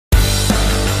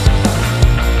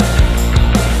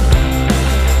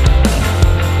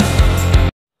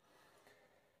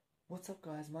up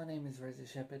guys, my name is Razor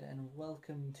Shepherd and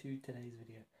welcome to today's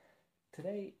video.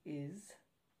 Today is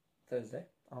Thursday.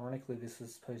 Ironically this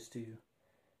was supposed to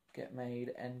get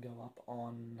made and go up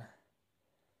on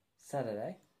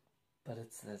Saturday, but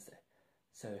it's Thursday.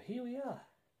 So here we are.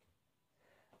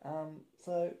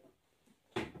 So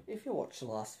if you watched the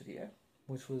last video,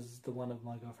 which was the one of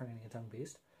my girlfriend getting a tongue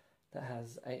pierced, that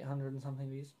has 800 and something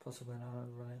views, possibly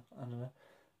 900, I don't know.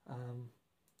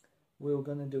 We were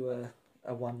going to do a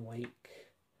 1 week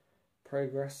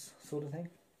progress sort of thing,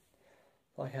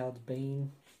 like how it's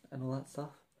been and all that stuff,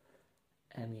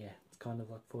 and yeah, it's kind of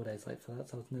like 4 days late for that,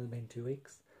 so it's nearly been 2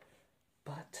 weeks,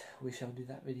 but we shall do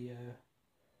that video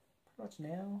pretty much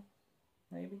now,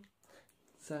 maybe.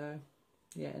 So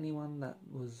yeah, anyone that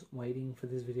was waiting for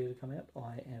this video to come out,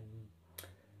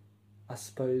 I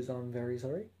suppose I'm very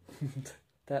sorry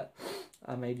that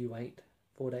I made you wait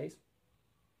 4 days,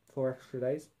 4 extra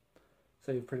days.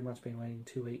 So you've pretty much been waiting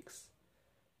 2 weeks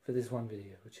for this one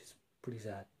video, which is pretty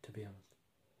sad, to be honest.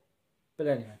 But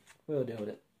anyway, we'll deal with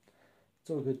it. It's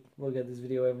all good. We'll get this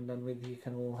video over and done with. You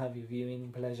can all have your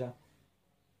viewing pleasure.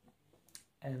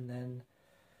 And then,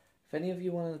 if any of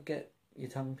you want to get your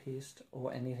tongue pierced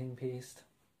or anything pierced,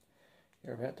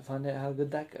 you're about to find out how good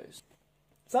that goes.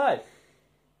 So,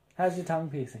 how's your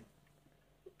tongue piercing?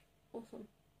 Awesome.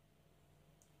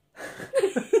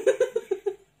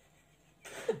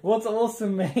 What's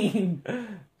awesome mean?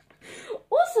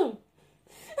 Awesome!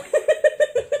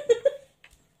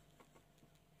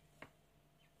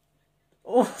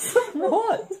 Awesome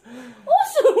what?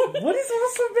 Awesome! What does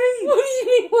awesome mean? What do you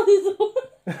mean, what is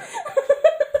awesome?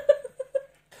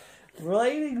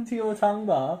 Relating to your tongue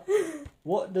bar,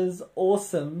 what does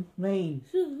awesome mean?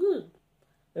 Feels good.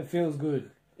 It feels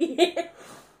good. Yeah.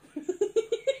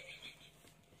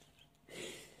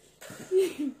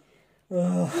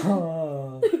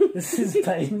 Oh, this is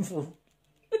painful.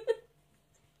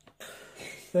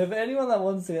 So if anyone that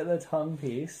wants to get their tongue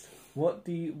pierced, what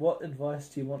advice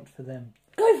do you want for them?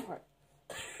 Go for it.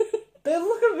 Don't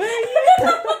look at me!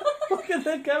 Look at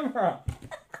the camera!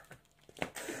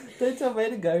 Don't tell me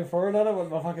to go for it, I don't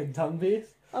want my fucking tongue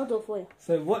pierced. I'll do it for you.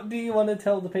 So what do you want to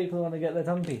tell the people who want to get their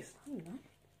tongue pierced? I don't know.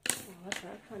 Oh, that's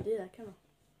right. I can't do that, can I?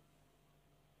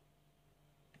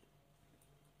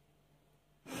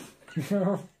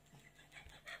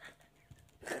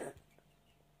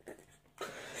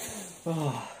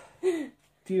 Oh.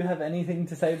 Do you have anything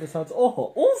to say besides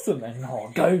 "oh, awesome" and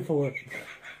 "oh, go for it"?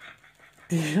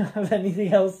 Do you have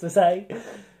anything else to say?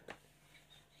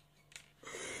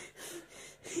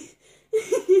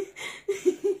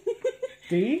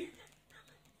 Do you?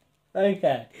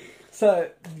 Okay. So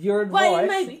your advice. Wait,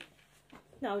 maybe.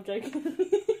 No, I'm joking.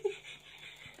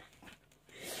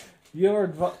 Your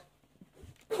advice.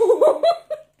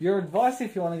 Your advice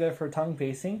if you want to go for a tongue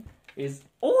piercing is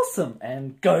awesome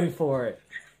and go for it.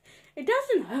 It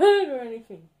doesn't hurt or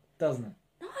anything. Doesn't it?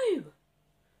 No.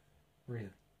 Really?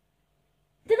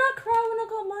 Did I cry when I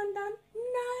got mine done?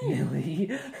 No. Really?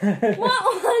 My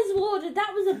eyes watered.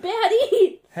 That was about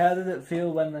it. How did it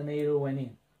feel when the needle went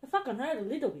in? It fucking hurt a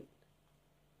little bit.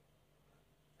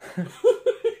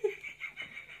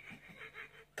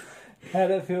 How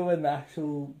did it feel when the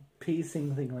actual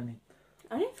piercing thing went in?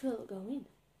 I didn't feel it go in.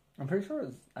 I'm pretty sure it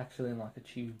was actually in like a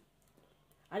tube.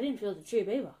 I didn't feel the tube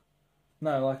either.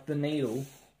 No, like the needle,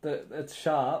 it's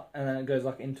sharp and then it goes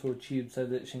like into a tube so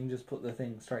that she can just put the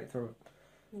thing straight through it.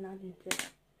 No, I didn't feel it.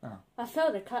 Oh. I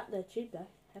felt it cut the tube though.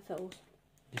 That felt awesome.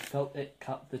 You felt it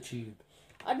cut the tube?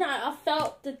 No, I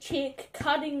felt the chick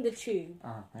cutting the tube.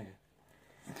 Ah, okay.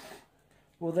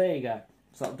 Well, there you go.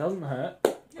 So it doesn't hurt.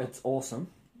 No. It's awesome.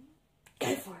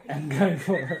 Go for it. And go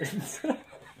for it.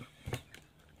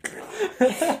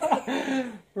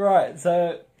 Right,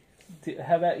 so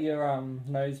how about your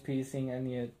nose piercing and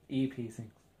your ear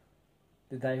piercings?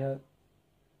 Did they hurt?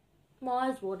 My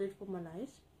eyes watered from my nose.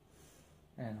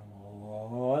 And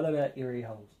what about your ear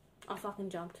holes? I fucking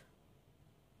jumped.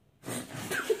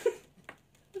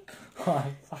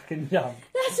 I fucking jumped.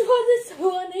 That's why they're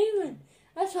so uneven.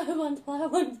 That's why one's high,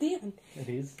 one's down. It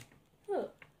is.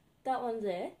 Look, that one's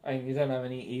there. I mean, you don't have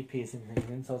any ear piercing things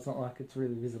in, so it's not like it's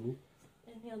really visible.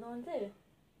 And the other one's there.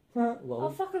 Lol.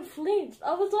 I fucking flinched.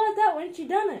 I was like that when she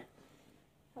done it.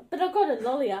 But I got a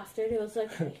lolly after it. It was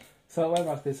okay. So I went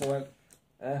like this. I went,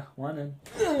 one and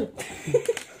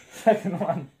second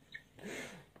one.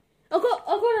 I got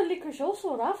a licorice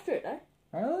also after it though.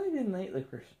 I really didn't eat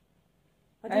licorice.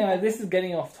 I Anyway, did. this is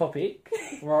getting off topic,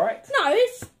 right? No,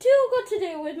 it's still got to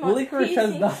do with my Licorice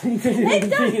piercing. has nothing to do It with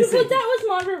does, piercing. because that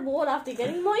was my reward after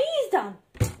getting my ears done.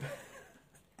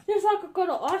 Just like I got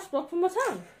an ice block for my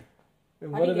tongue.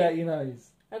 And I what did about it. your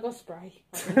nose? I got spray.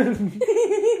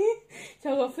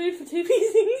 So I got food for 2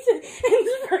 pieces and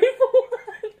spray for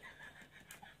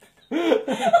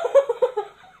 1.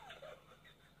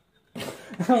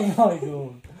 Oh my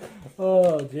god.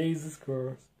 Oh, Jesus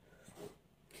Christ.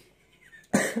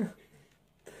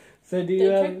 So do you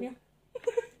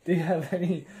have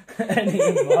any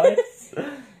advice?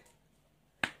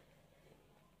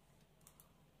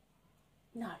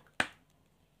 No.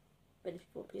 But if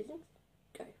you've got piercings,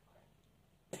 go.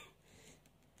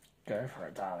 Go for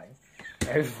it, darling.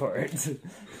 Go for it.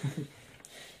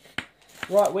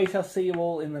 Right, we shall see you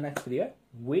all in the next video.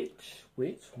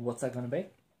 What's that going to be?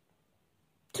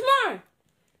 Tomorrow!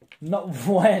 Not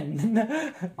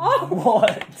when. Oh.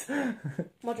 What?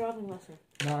 My driving lesson.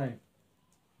 No.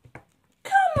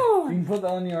 Come You on! can put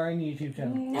that on your own YouTube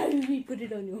channel. No, we put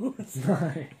it on yours.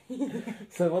 No.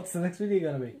 So what's the next video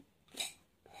going to be?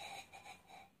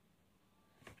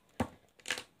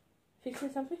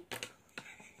 Fixing something?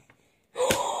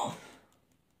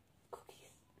 Cookies.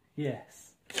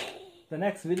 Yes. The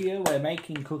next video we're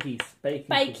making cookies. Baking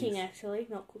cookies. Actually,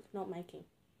 not making.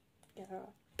 Get it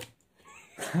right.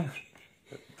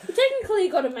 Technically,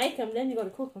 you got to make them, then you got to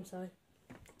cook them. So,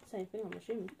 same thing, I'm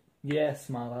assuming. Yeah,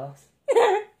 smart ass.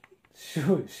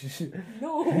 Shush.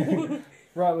 No.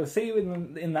 Right, we'll see you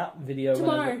in that video.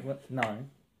 Tomorrow. No.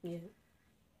 Yeah.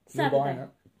 You're buying Saturday.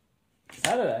 it.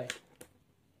 Saturday.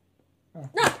 Oh.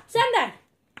 No, Sunday.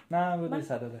 No, we'll do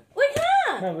Saturday. We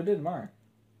can't. No, we'll do tomorrow.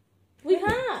 We Yeah,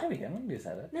 can't. we can. We'll do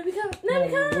Saturday. No, we can't. No,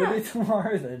 we We'll do can't.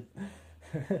 tomorrow then.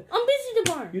 I'm busy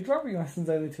tomorrow. Your driving lesson's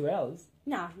only 2 hours.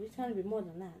 No, it's going to be more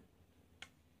than that.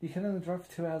 You can only drive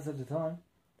for 2 hours at a time.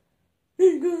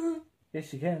 You can't.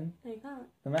 Yes, you can. No, you can't.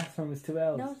 The maximum is 2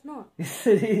 hours. No, it's not. Yes,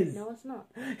 it is. No, it's not.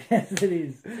 Yes, it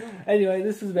is. No. Anyway,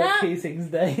 this was about No. Piercings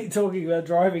Day, talking about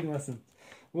driving lessons.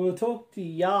 We'll talk to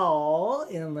y'all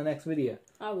in the next video.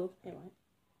 I will. It won't.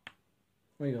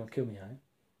 What, are you going to kill me, eh?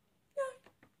 No.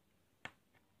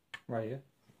 Right here.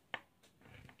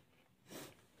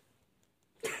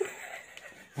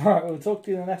 Alright, we'll talk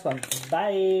to you in the next one.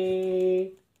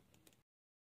 Bye!